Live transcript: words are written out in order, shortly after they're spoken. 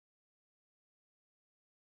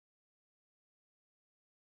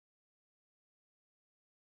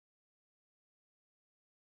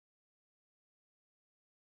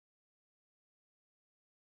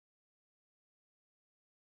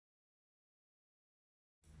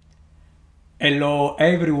Hello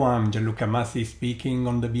everyone, Gianluca Massi speaking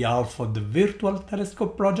on the behalf of the Virtual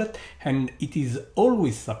Telescope project, and it is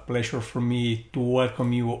always a pleasure for me to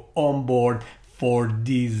welcome you on board for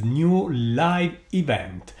this new live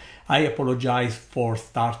event. I apologize for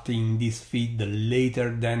starting this feed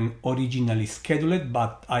later than originally scheduled,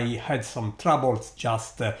 but I had some troubles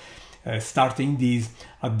just starting this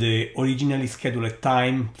at the originally scheduled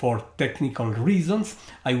time for technical reasons.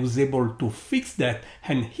 I was able to fix that,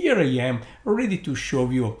 and here I am ready to show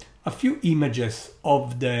you a few images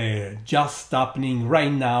of the just happening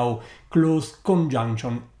right now close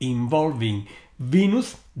conjunction involving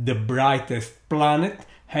Venus, the brightest planet,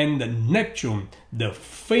 and Neptune, the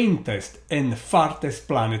faintest and farthest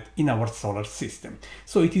planet in our solar system.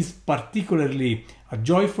 So it is particularly a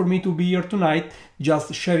joy for me to be here tonight,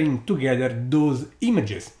 just sharing together those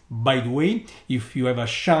images. By the way, if you have a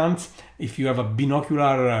chance, if you have a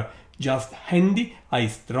binocular just handy, I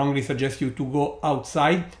strongly suggest you to go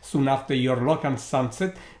outside soon after your local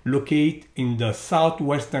sunset, locate in the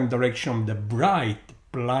southwestern direction the bright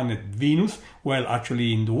planet Venus, well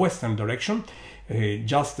actually in the western direction.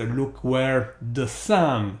 Just look where the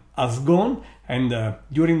sun has gone, and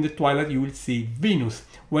during the twilight you will see Venus.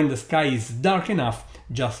 When the sky is dark enough,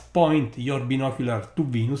 just point your binocular to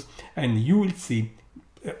Venus and you will see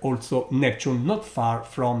also Neptune not far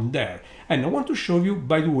from there. And I want to show you,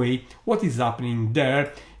 by the way, what is happening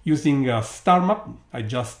there using a star map. I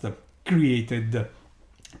just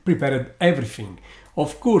prepared everything.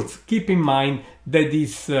 Of course, keep in mind that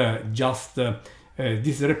this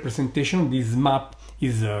this representation, this map,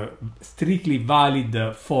 is strictly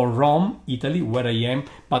valid for Rome, Italy, where I am,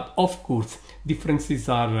 but of course differences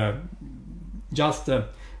are just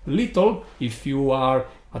little if you are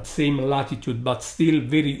at same latitude, but still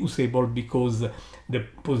very usable because the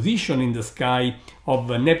position in the sky of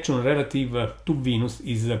Neptune relative to Venus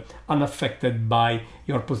is unaffected by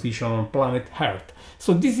your position on planet Earth.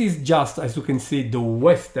 So this is just, as you can see, the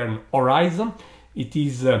western horizon. It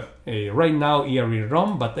is right now here in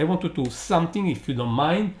Rome, but I want to do something, if you don't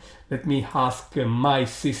mind. Let me ask my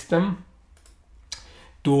system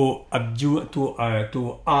to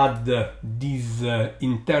add this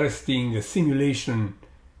interesting simulation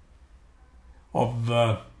of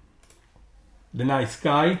the night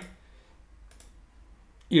sky.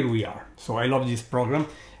 Here we are. So I love this program.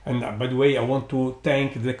 And by the way, I want to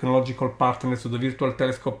thank the technological partners of the Virtual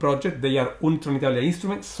Telescope project. They are Unitron Italia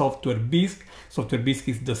Instruments, Software Bisque. Software Bisque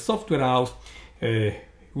is the software house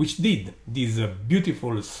which did this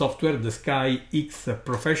beautiful software, the Sky X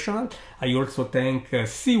Professional. I also thank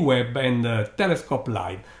C-Web and Telescope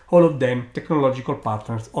Live, all of them technological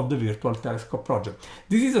partners of the Virtual Telescope project.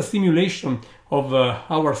 This is a simulation of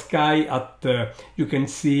our sky at, you can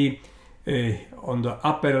see on the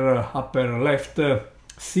upper left,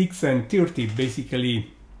 6:30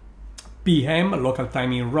 basically PM local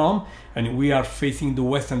time in Rome, and we are facing the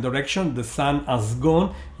western direction. The sun has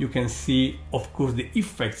gone. You can see, of course, the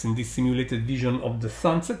effects in this simulated vision of the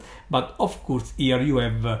sunset, but of course here you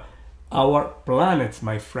have our planets,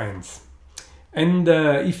 my friends. And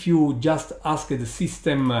if you just ask the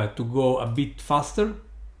system to go a bit faster,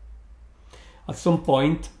 at some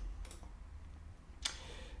point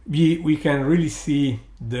we can really see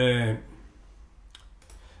the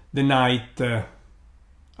night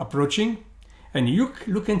approaching, and you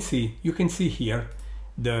can see here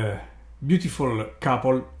the beautiful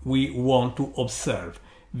couple we want to observe,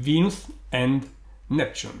 Venus and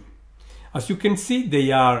Neptune. As you can see,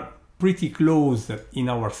 they are pretty close in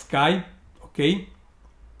our sky. Okay,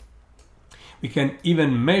 we can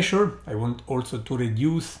even measure. I want also to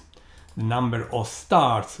reduce the number of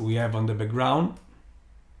stars we have on the background.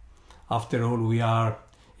 After all, we are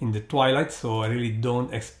in the twilight, so I really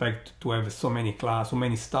don't expect to have so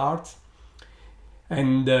many stars.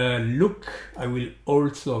 And look, I will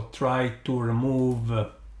also try to remove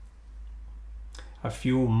a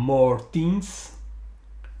few more things.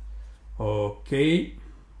 Okay,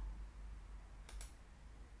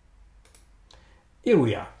 here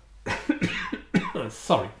we are.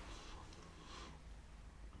 Sorry.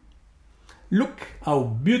 Look how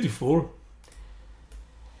beautiful.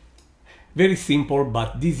 Very simple,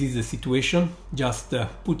 but this is the situation, just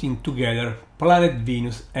putting together planet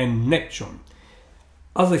Venus and Neptune.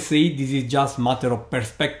 As I say, this is just a matter of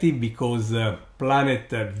perspective, because planet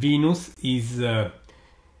Venus is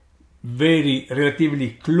very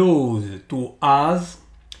relatively close to us.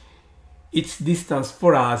 Its distance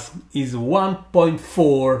for us is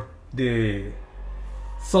 1.4 the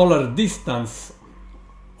solar distance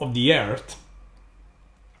of the Earth.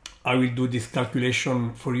 I will do this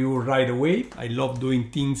calculation for you right away. I love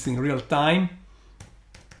doing things in real time.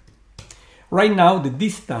 Right now the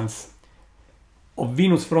distance of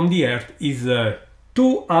Venus from the Earth is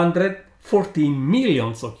 214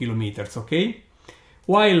 millions of kilometers, okay?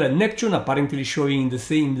 While Neptune, apparently showing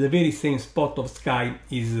the very same spot of sky,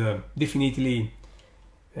 is definitely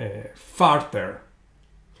farther.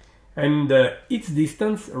 And its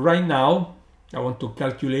distance right now, I want to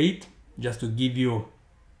calculate just to give you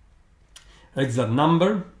exact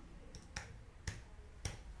number.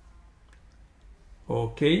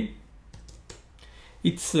 Okay,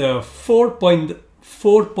 it's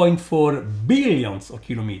 4.4 billions of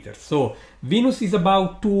kilometers. So Venus is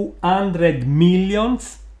about 200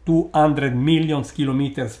 millions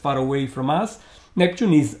kilometers far away from us.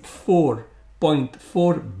 Neptune is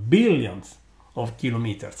 4.4 billions of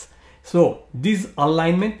kilometers. So this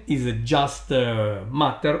alignment is just a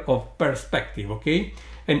matter of perspective, okay?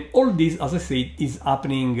 And all this, as I said, is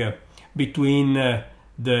happening between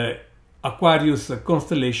the Aquarius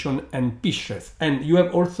constellation and Pisces. And you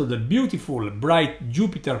have also the beautiful bright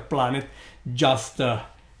Jupiter planet just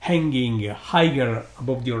hanging higher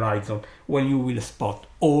above the horizon when you will spot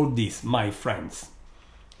all this, my friends.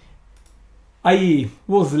 I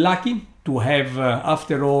was lucky to have,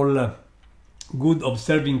 after all, good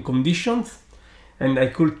observing conditions, and I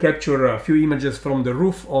could capture a few images from the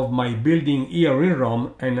roof of my building here in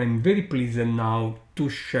Rome, and I'm very pleased now to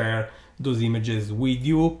share those images with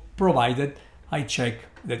you, provided I check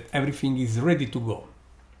that everything is ready to go.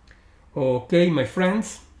 Okay, my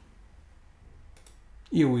friends,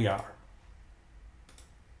 here we are.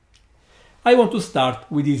 I want to start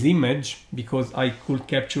with this image because I could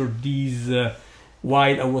capture these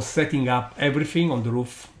while I was setting up everything on the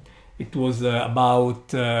roof. It was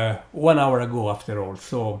about 1 hour ago, after all,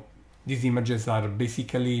 so these images are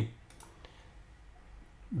basically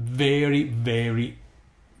very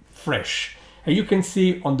fresh. And you can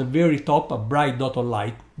see on the very top a bright dot of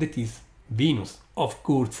light that is Venus. Of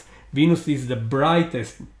course, Venus is the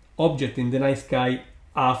brightest object in the night sky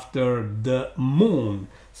after the moon.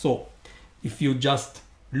 So if you just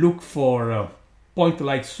look for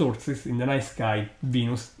point-light sources in the night sky,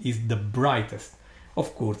 Venus is the brightest.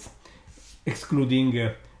 Of course,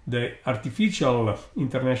 excluding the artificial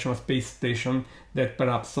International Space Station that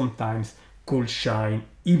perhaps sometimes could shine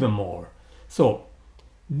even more. So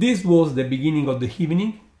this was the beginning of the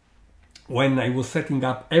evening when I was setting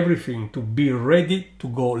up everything to be ready to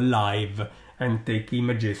go live and take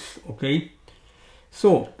images, okay?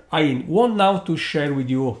 So I want now to share with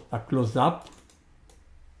you a close-up.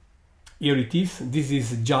 Here it is. This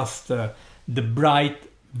is just the bright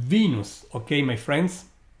Venus, okay, my friends,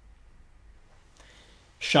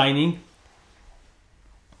 shining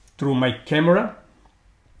through my camera.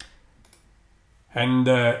 And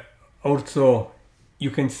also you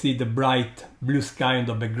can see the bright blue sky on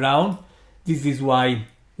the background. This is why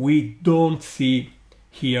we don't see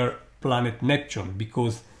here planet Neptune,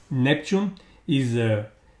 because Neptune is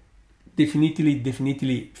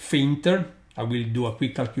definitely fainter. I will do a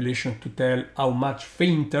quick calculation to tell how much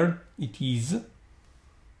fainter it is.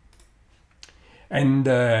 And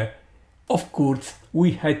of course,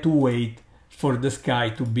 we had to wait for the sky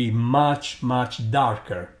to be much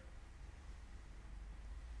darker.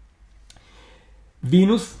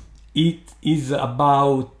 Venus, it is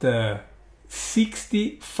about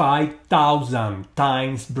 65,000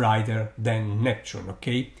 times brighter than Neptune,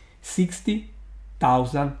 okay?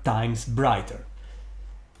 60,000 times brighter.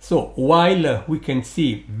 So while we can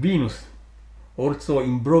see Venus also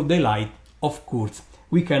in broad daylight, of course,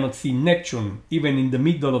 we cannot see Neptune even in the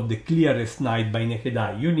middle of the clearest night by naked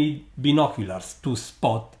eye. You need binoculars to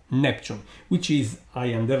spot Neptune, which is,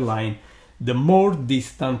 I underline, the more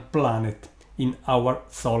distant planet in our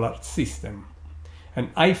solar system.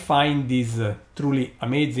 And I find this truly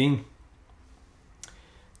amazing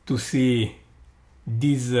to see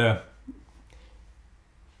this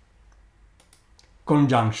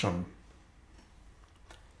conjunction.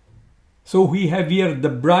 So we have here the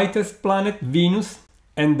brightest planet, Venus,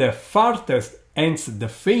 and the farthest, hence the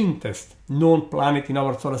faintest known planet in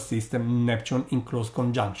our solar system, Neptune, in close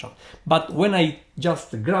conjunction. But when I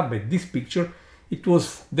just grabbed this picture,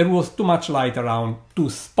 there was too much light around to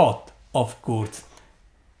spot, of course,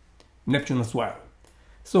 Neptune as well.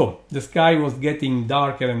 So the sky was getting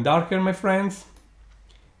darker and darker, my friends.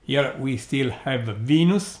 Here we still have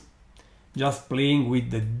Venus, just playing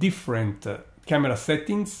with the different camera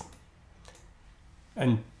settings,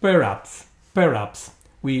 and perhaps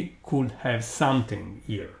we could have something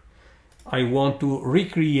here. I want to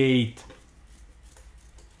recreate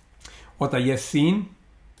what I have seen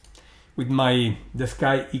with the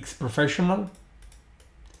Sky X Professional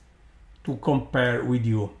to compare with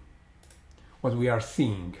you what we are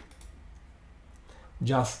seeing.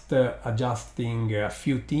 just adjusting a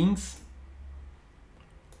few things.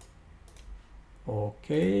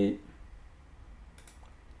 Okay.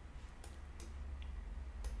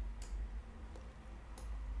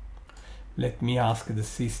 Let me ask the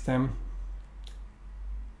system.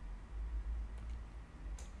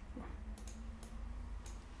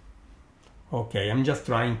 Okay, I'm just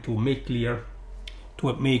trying to make clear,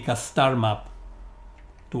 to make a star map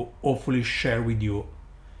to hopefully share with you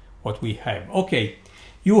what we have. Okay,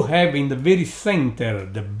 you have in the very center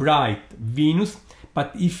the bright Venus,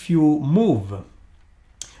 but if you move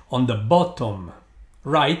on the bottom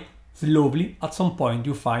right, slowly, at some point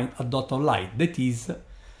you find a dot of light. That is,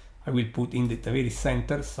 I will put in the very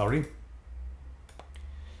center, sorry.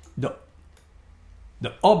 The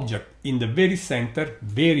object in the very center,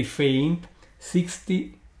 very faint,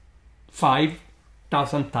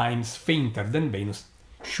 65,000 times fainter than Venus,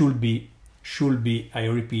 should be, I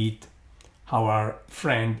repeat, our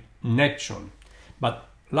friend Neptune. But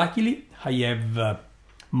luckily I have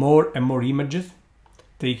more and more images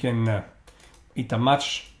taken with a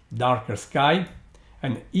much darker sky,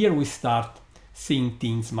 and here we start seeing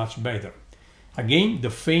things much better. Again,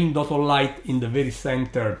 the faint dot of light in the very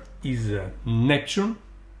center is Neptune,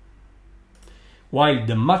 while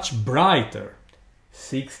the much brighter,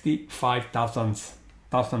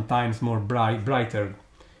 65,000 times more brighter,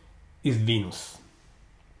 is Venus.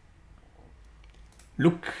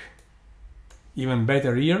 Look even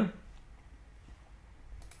better here.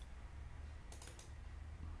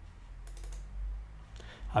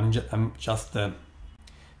 I'm just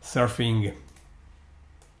surfing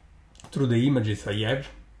through the images I have.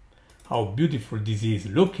 How beautiful this is.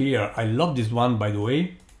 Look here, I love this one, by the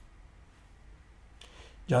way.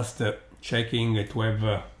 Just checking to have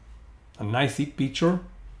a nice picture.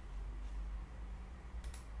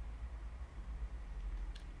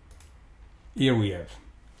 Here we have.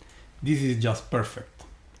 This is just perfect.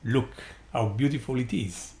 Look how beautiful it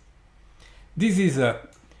is. This is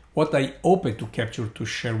what I hoped to capture to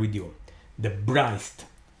share with you. The brightest,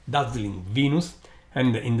 dazzling Venus,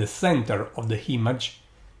 and in the center of the image,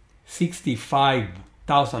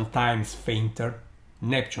 65,000 times fainter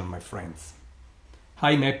Neptune, my friends.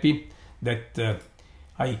 I'm happy that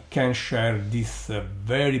I can share these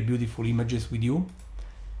very beautiful images with you.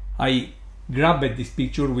 I grabbed this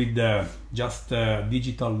picture with just a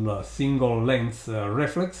digital single lens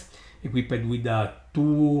reflex equipped with a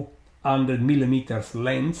 200mm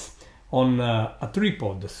lens on a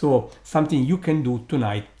tripod, so something you can do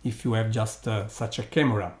tonight if you have just such a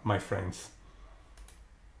camera, my friends.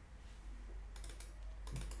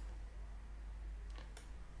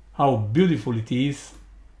 How beautiful it is.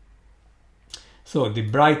 So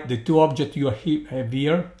the two objects you have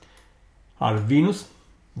here are Venus,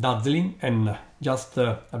 dazzling, and just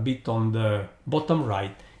a bit on the bottom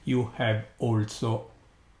right you have also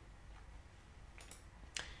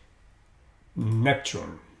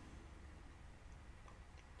Neptune.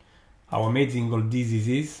 How amazing all this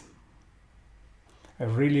is. I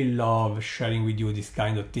really love sharing with you these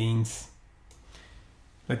kind of things.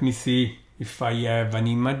 Let me see if I have an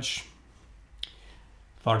image,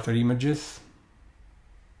 further images.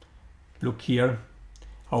 Look here,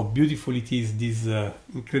 how beautiful it is, this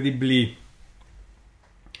incredible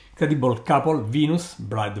couple, Venus,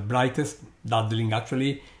 the brightest, dazzling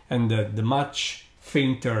actually, and the much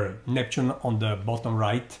fainter Neptune on the bottom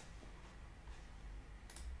right.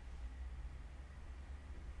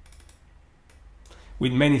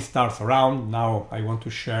 With many stars around. Now I want to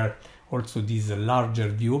share also this larger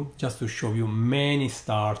view, just to show you many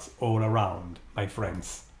stars all around, my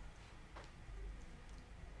friends.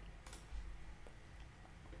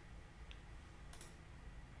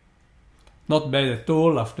 Not bad at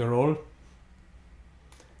all, after all.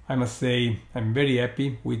 I must say I'm very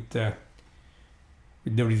happy with the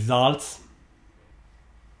results.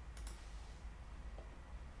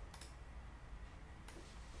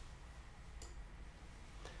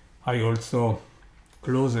 I also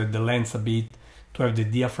closed the lens a bit to have the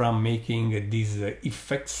diaphragm making these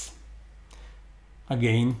effects.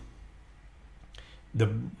 Again,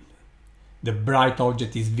 the bright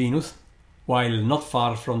object is Venus, while not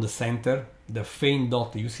far from the center, the faint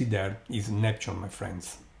dot you see there is Neptune, my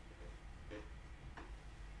friends.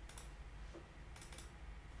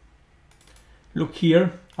 Look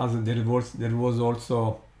here, as there was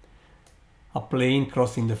also a plane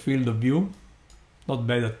crossing the field of view. Not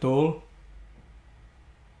bad at all.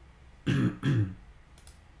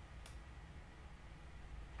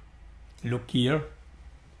 Look here.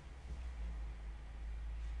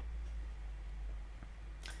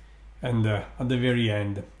 And at the very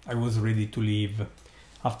end, I was ready to leave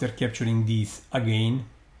after capturing this again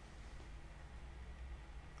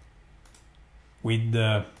with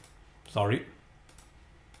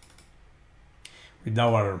with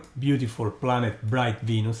our beautiful planet bright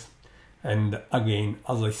Venus, and again,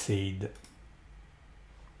 as I said,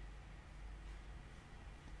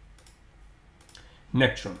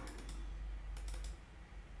 Neptune.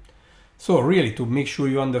 So really, to make sure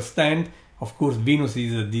you understand, of course, Venus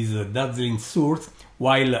is this dazzling source,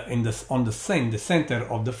 while on the center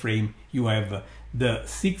of the frame you have the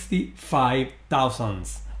 65,000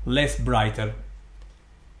 less brighter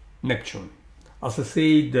Neptune. As I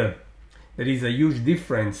said, there is a huge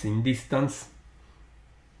difference in distance,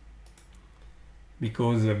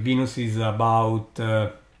 because Venus is about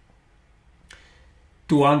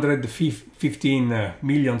 215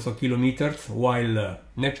 millions of kilometers, while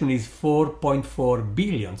Neptune is 4.4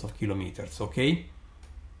 billions of kilometers, okay?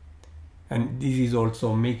 And this is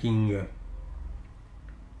also making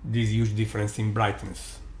this huge difference in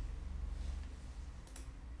brightness.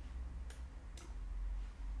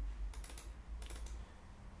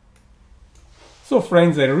 So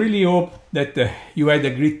friends, I really hope that you had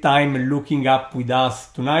a great time looking up with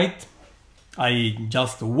us tonight. I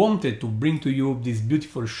just wanted to bring to you these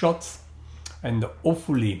beautiful shots and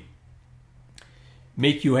hopefully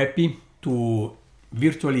make you happy to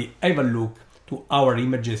virtually have a look to our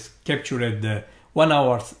images captured 1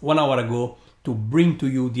 hour ago, to bring to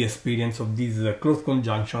you the experience of this close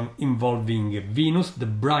conjunction involving Venus, the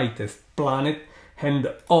brightest planet,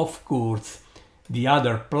 and of course the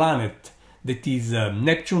other planet that is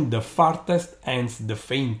Neptune, the farthest and the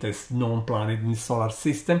faintest known planet in the solar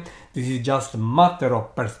system. This is just a matter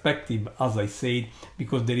of perspective, as I said,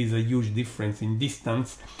 because there is a huge difference in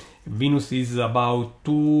distance. Venus is about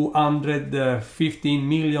 215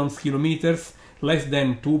 million kilometers, less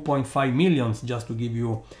than 2.5 millions, just to give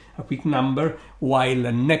you a quick number,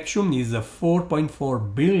 while Neptune is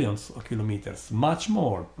 4.4 billions of kilometers, much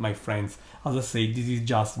more, my friends. As I said, this is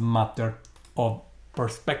just a matter of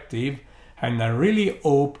perspective. And I really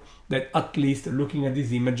hope that at least looking at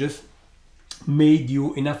these images made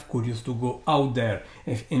you enough curious to go out there.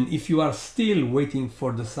 And if you are still waiting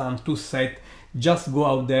for the sun to set, just go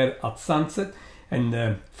out there at sunset,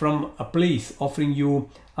 and from a place offering you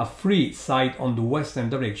a free sight on the western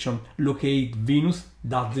direction, locate Venus,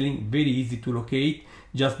 dazzling, very easy to locate,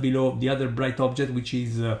 just below the other bright object, which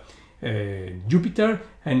is Jupiter.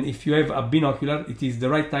 And if you have a binocular, it is the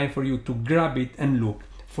right time for you to grab it and look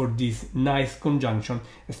for this nice conjunction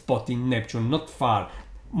spotting Neptune not far,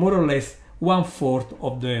 more or less 1/4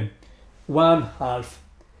 of the 1/2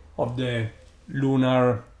 of the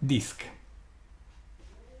lunar disk.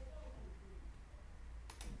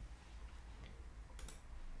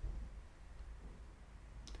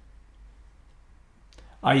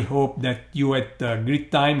 I hope that you had a great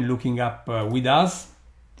time looking up with us,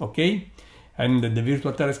 okay? And the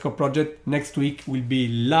Virtual Telescope project next week will be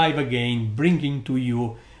live again, bringing to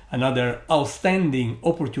you another outstanding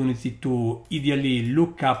opportunity to ideally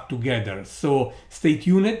look up together. So stay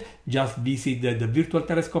tuned, just visit the Virtual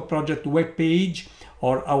Telescope project webpage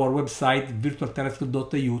or our website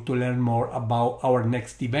virtualtelescope.eu to learn more about our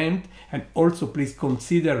next event. And also please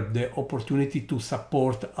consider the opportunity to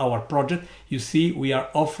support our project. You see, we are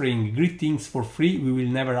offering great things for free. We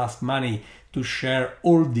will never ask money to share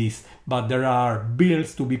all this, but there are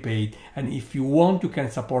bills to be paid, and if you want, you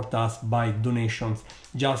can support us by donations,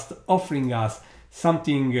 just offering us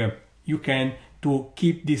something you can to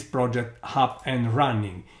keep this project up and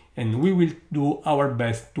running, and we will do our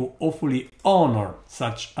best to hopefully honor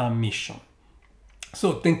such a mission.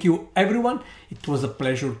 So thank you everyone, it was a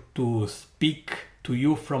pleasure to speak to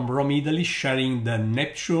you from Rome, Italy, sharing the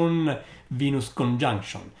Neptune-Venus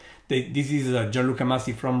conjunction. This is Gianluca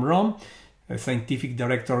Masi from Rome, scientific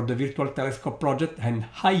director of the Virtual Telescope project, and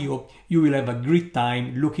I hope you will have a great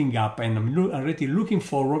time looking up, and I'm already looking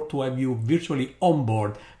forward to have you virtually on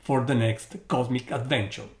board for the next cosmic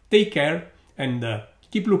adventure. Take care and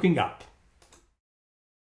keep looking up.